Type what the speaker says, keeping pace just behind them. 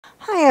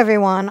Hi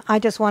everyone, I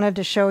just wanted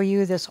to show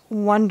you this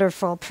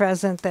wonderful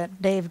present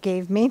that Dave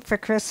gave me for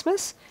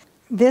Christmas.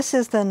 This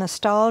is the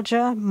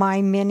Nostalgia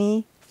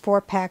MyMini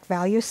 4-pack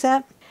value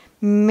set.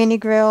 Mini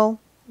grill,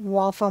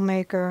 waffle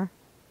maker,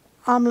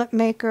 omelet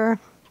maker,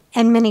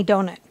 and mini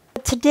donut.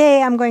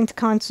 Today I'm going to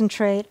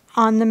concentrate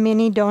on the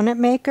mini donut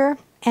maker,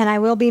 and I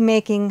will be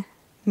making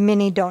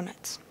mini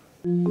donuts.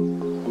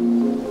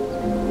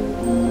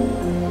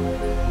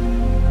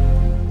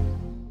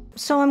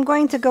 So I'm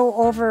going to go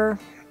over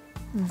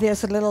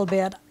this a little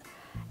bit.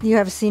 You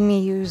have seen me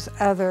use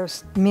other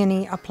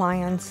mini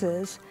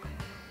appliances.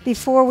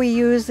 Before we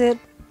use it,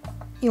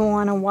 you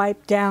want to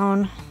wipe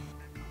down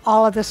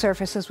all of the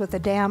surfaces with a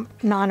damp,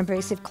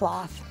 non-abrasive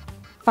cloth.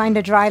 Find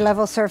a dry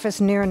level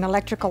surface near an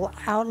electrical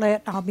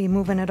outlet. I'll be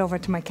moving it over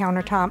to my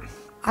countertop.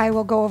 I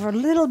will go over a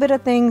little bit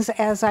of things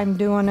as I'm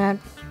doing it,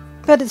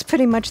 but it's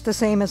pretty much the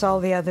same as all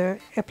the other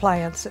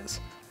appliances.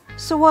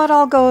 So what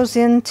all goes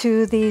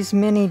into these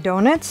mini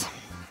donuts?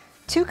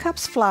 2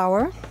 cups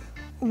flour,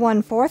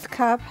 1/4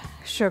 cup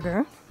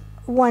sugar,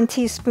 1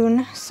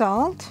 teaspoon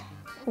salt,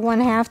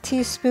 1/2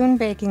 teaspoon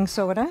baking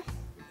soda,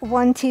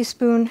 1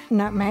 teaspoon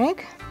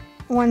nutmeg,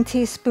 1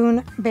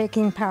 teaspoon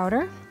baking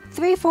powder,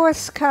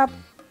 3/4 cup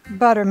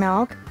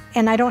buttermilk,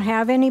 and I don't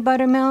have any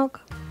buttermilk,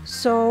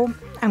 so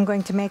I'm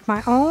going to make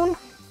my own.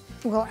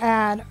 We'll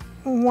add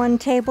 1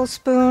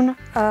 tablespoon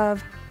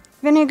of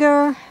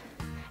vinegar,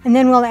 and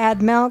then we'll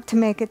add milk to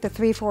make it the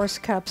 3/4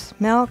 cups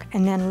milk,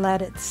 and then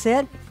let it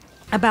sit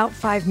about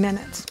 5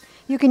 minutes.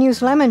 You can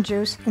use lemon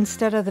juice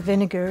instead of the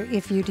vinegar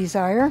if you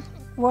desire.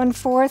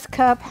 1/4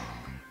 cup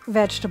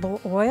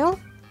vegetable oil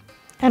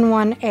and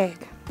 1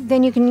 egg.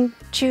 Then you can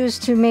choose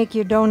to make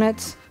your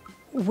donuts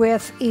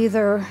with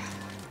either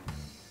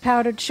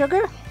powdered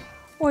sugar,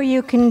 or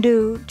you can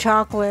do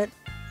chocolate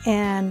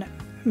and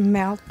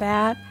melt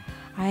that.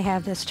 I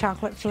have this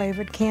chocolate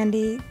flavored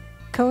candy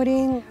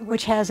coating,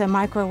 which has a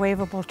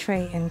microwavable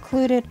tray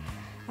included.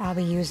 I'll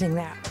be using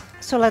that.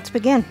 So let's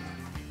begin.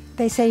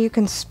 They say you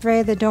can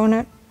spray the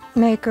donut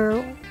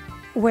maker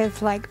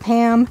with like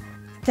Pam.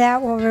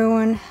 That will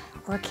ruin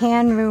or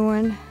can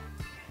ruin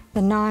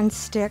the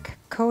non-stick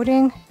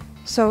coating.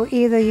 So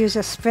either use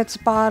a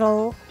spritz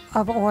bottle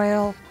of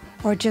oil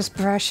or just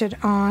brush it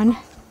on.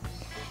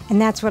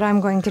 And that's what I'm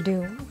going to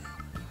do.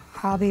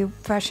 I'll be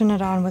brushing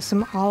it on with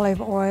some olive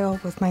oil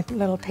with my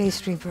little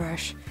pastry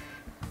brush.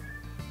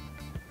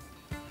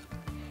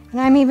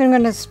 And I'm even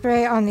going to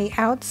spray on the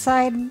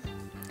outside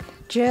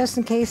just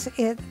in case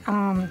it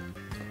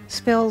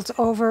spills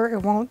over.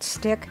 It won't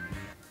stick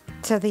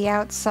to the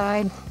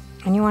outside.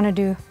 And you want to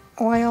do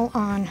oil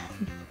on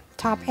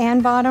top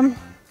and bottom.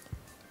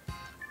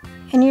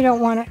 And you don't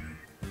want it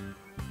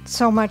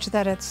so much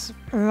that it's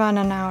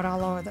running out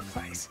all over the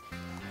place.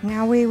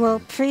 Now we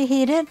will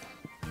preheat it,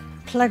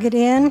 plug it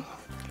in.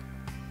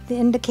 The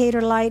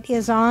indicator light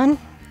is on.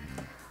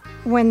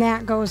 When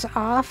that goes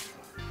off,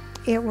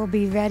 it will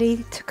be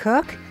ready to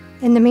cook.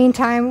 In the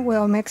meantime,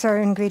 we'll mix our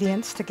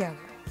ingredients together.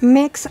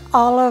 Mix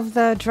all of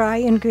the dry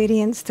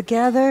ingredients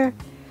together.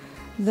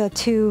 The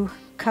 2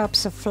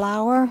 cups of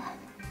flour,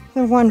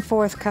 the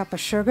 1/4 cup of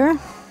sugar,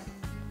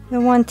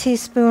 the 1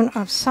 teaspoon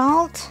of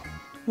salt,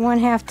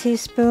 1/2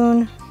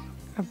 teaspoon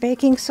of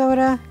baking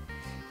soda,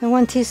 the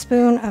 1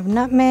 teaspoon of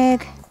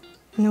nutmeg,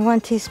 and the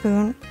 1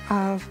 teaspoon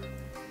of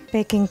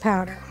baking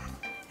powder.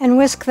 And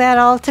whisk that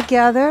all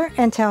together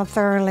until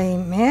thoroughly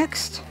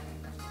mixed.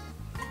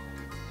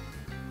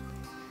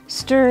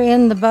 Stir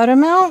in the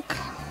buttermilk.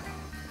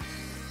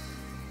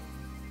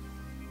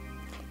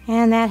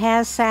 And that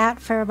has sat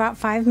for about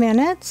 5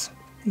 minutes.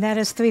 That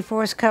is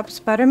 3/4 cups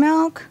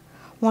buttermilk,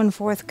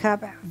 1/4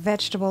 cup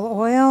vegetable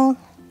oil,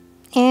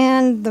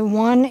 and the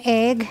 1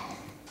 egg.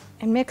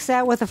 And mix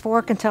that with a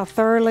fork until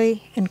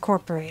thoroughly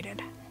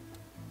incorporated.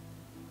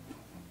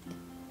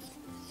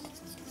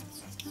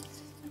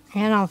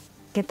 And I'll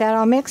get that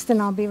all mixed and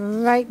I'll be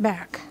right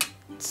back.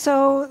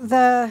 So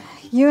the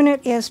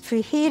unit is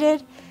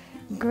preheated.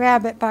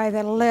 Grab it by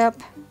the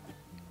lip.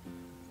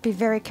 Be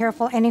very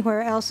careful,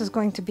 anywhere else is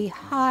going to be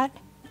hot.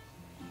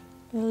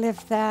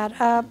 Lift that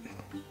up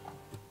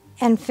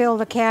and fill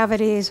the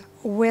cavities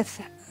with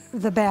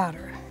the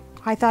batter.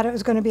 I thought it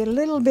was going to be a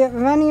little bit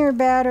runnier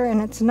batter, and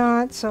it's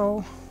not,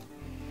 so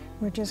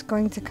we're just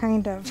going to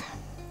kind of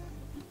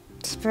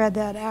spread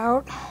that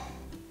out.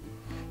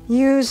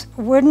 Use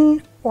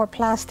wooden or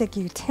plastic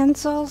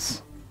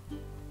utensils.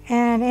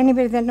 And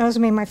anybody that knows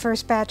me, my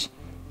first batch,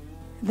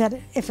 that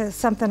if it's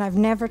something I've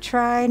never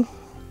tried,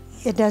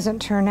 it doesn't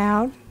turn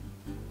out.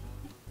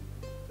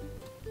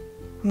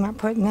 I'm not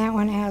putting that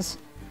one as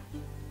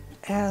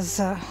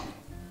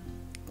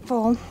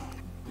full.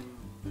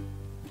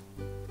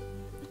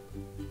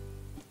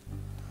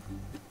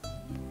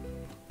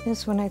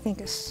 This one I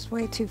think is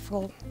way too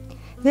full.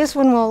 This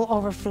one will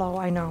overflow,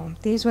 I know.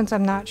 These ones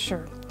I'm not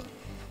sure.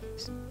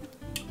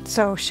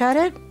 So shut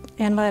it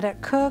and let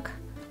it cook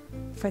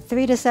for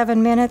 3 to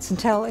 7 minutes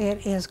until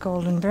it is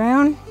golden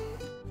brown.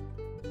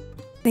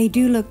 They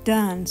do look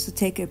done, so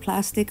take a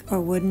plastic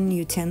or wooden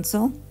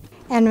utensil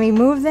and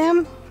remove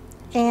them.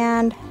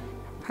 And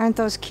aren't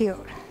those cute?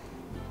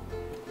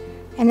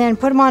 And then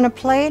put them on a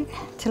plate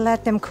to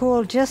let them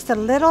cool just a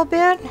little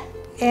bit.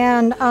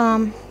 And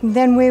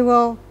then we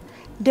will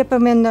dip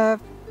them in the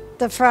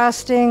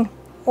frosting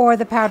or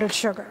the powdered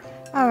sugar.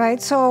 All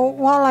right, so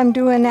while I'm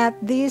doing that,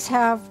 these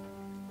are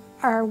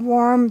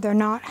warm, they're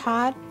not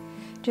hot.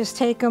 Just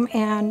take them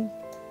and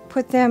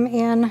put them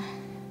in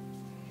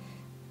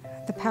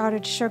the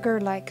powdered sugar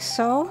like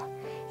so.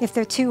 If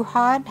they're too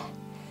hot,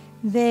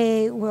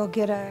 they will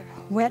get a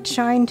wet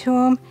shine to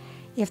them.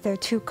 If they're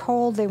too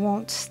cold, they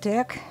won't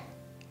stick.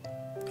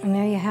 And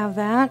there you have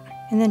that.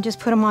 And then just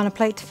put them on a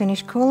plate to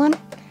finish cooling.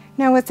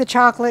 Now with the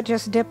chocolate,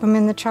 just dip them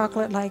in the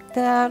chocolate like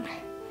that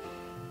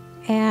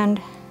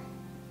and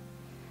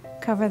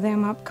cover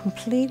them up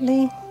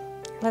completely.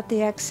 Let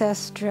the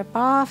excess drip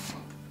off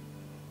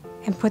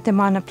and put them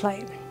on a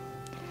plate.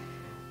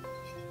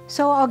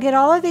 So I'll get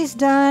all of these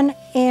done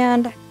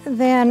and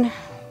then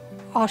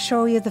I'll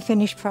show you the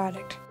finished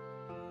product.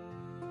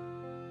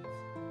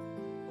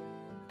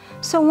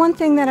 So one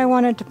thing that I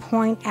wanted to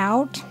point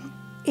out,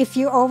 if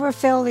you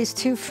overfill these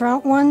two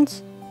front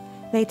ones,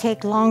 they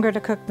take longer to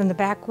cook than the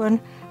back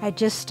one. I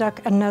just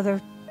stuck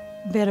another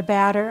bit of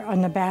batter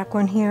on the back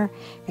one here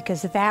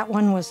because that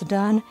one was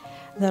done.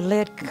 The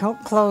lid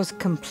closed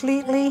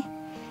completely,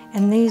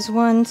 and these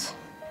ones,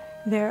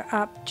 they're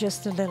up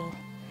just a little.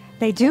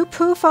 They do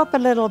poof up a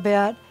little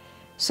bit,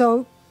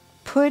 so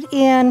put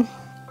in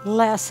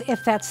less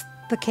if that's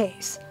the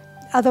case.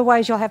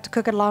 Otherwise, you'll have to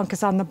cook it long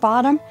because on the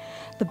bottom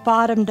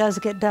does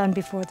get done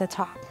before the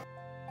top.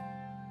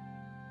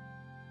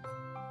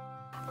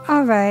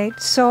 All right,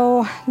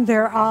 so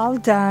they're all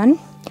done.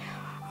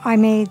 I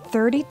made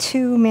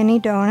 32 mini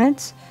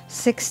donuts,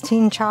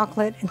 16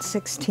 chocolate and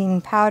 16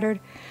 powdered.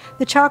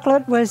 The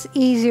chocolate was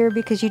easier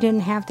because you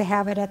didn't have to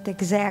have it at the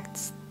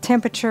exact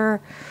temperature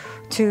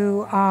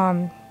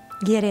to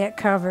get it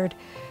covered.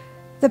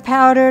 The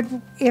powdered,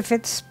 if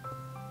it's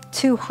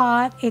too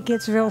hot, it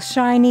gets real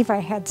shiny. If I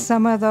had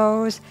some of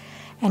those,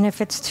 and if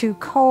it's too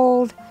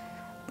cold,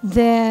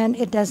 then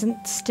it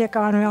doesn't stick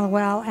on real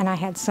well, and I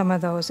had some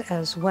of those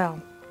as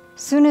well.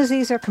 As soon as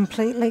these are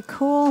completely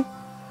cool,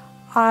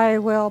 I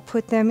will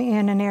put them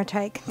in an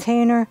airtight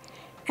container,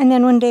 and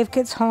then when Dave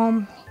gets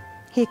home,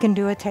 he can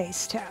do a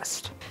taste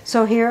test.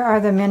 So here are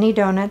the mini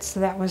donuts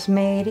that was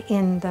made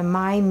in the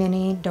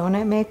MyMini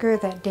Donut Maker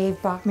that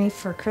Dave bought me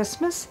for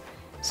Christmas.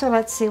 So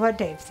let's see what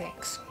Dave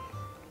thinks.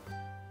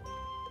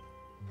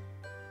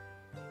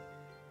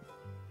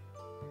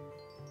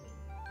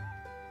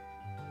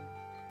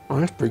 Oh,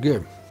 that's pretty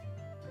good.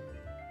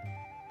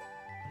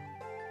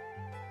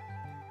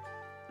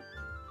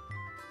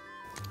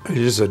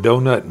 Is this a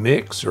donut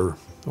mix or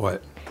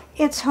what?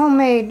 It's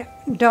homemade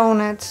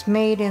donuts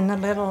made in the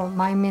little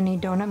MyMini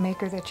Donut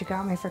Maker that you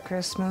got me for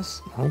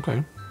Christmas.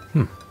 Okay.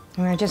 And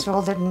I just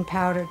rolled it in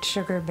powdered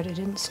sugar, but it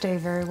didn't stay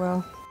very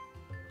well.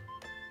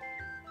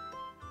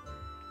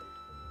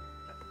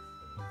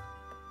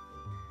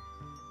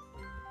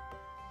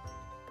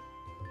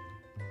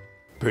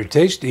 Pretty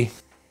tasty.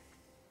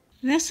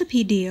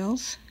 Recipe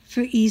deals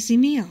for easy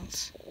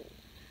meals.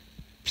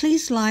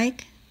 Please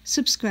like,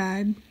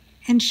 subscribe,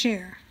 and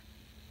share.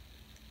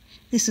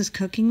 This is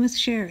Cooking with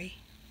Sherry.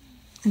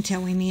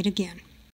 Until we meet again.